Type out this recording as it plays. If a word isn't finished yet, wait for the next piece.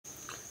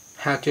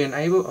how to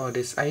enable or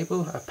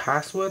disable a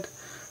password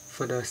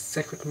for the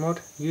secret mode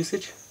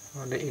usage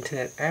on the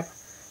internet app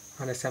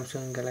on the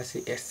Samsung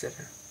Galaxy S7.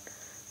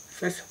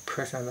 First,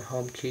 press on the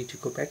home key to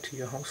go back to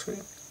your home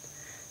screen.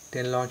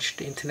 Then launch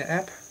the internet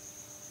app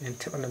and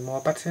tap on the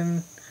more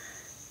button.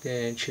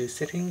 Then choose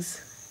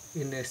settings.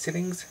 In the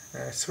settings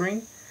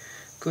screen,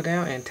 go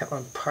down and tap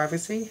on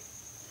privacy.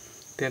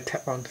 Then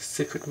tap on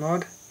secret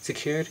mode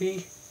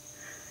security.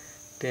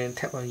 Then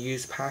tap on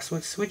use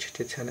password switch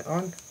to turn it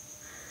on.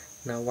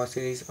 Now once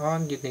it is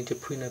on, you need to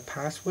put in a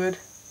password.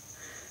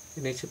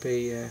 It needs to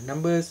be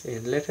numbers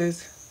and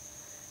letters,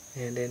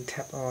 and then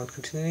tap on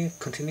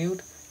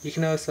continued. You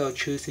can also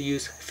choose to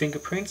use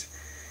fingerprints.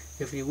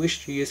 If you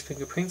wish to use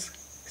fingerprints,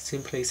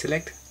 simply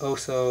select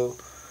also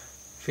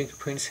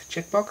fingerprints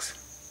checkbox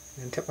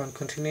and tap on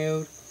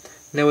continued.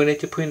 Now we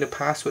need to put in the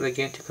password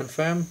again to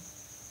confirm,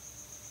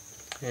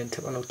 and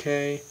tap on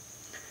OK,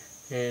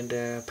 and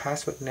the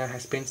password now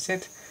has been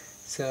set.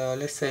 So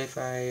let's say if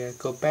I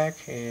go back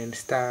and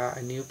start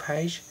a new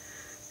page,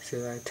 so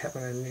I tap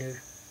on a new,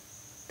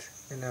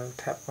 and I'll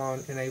tap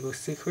on enable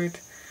secret,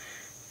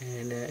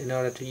 and in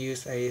order to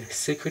use a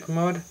secret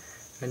mode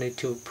I need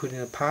to put in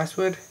a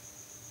password.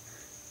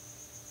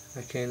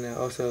 I can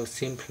also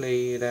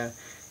simply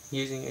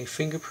using a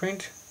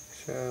fingerprint,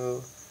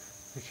 so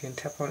I can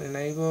tap on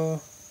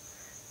enable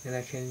and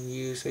I can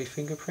use a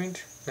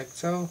fingerprint like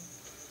so,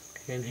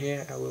 and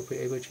here I will be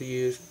able to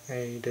use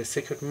the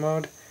secret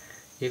mode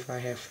if I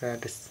have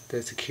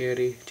the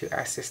security to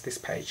access this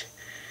page.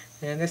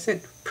 And that's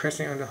it.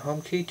 Pressing on the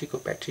home key to go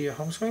back to your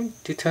home screen.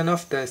 To turn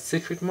off the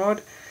secret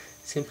mode,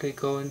 simply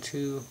go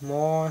into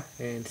more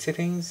and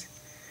settings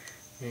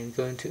and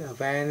go into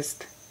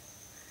advanced,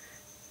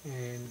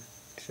 and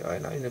so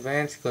in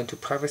advanced go into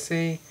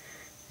privacy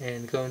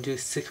and go into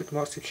secret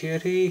mode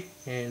security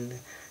and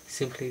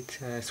simply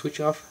switch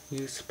off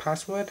use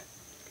password.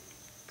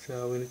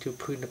 So we need to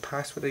put in the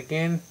password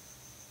again.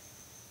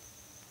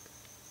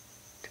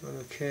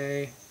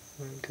 OK,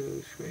 1,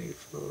 2, 3,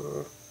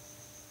 4.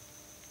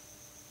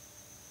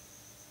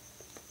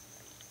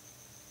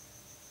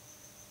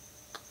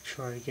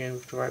 Try again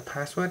with the right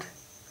password.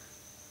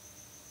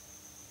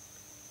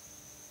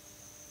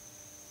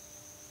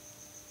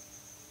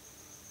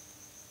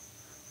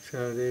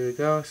 So there we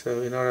go.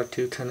 So in order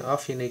to turn it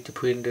off, you need to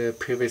put in the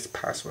previous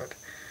password.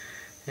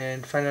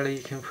 And finally,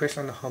 you can press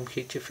on the home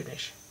key to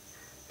finish.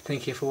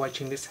 Thank you for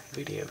watching this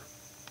video.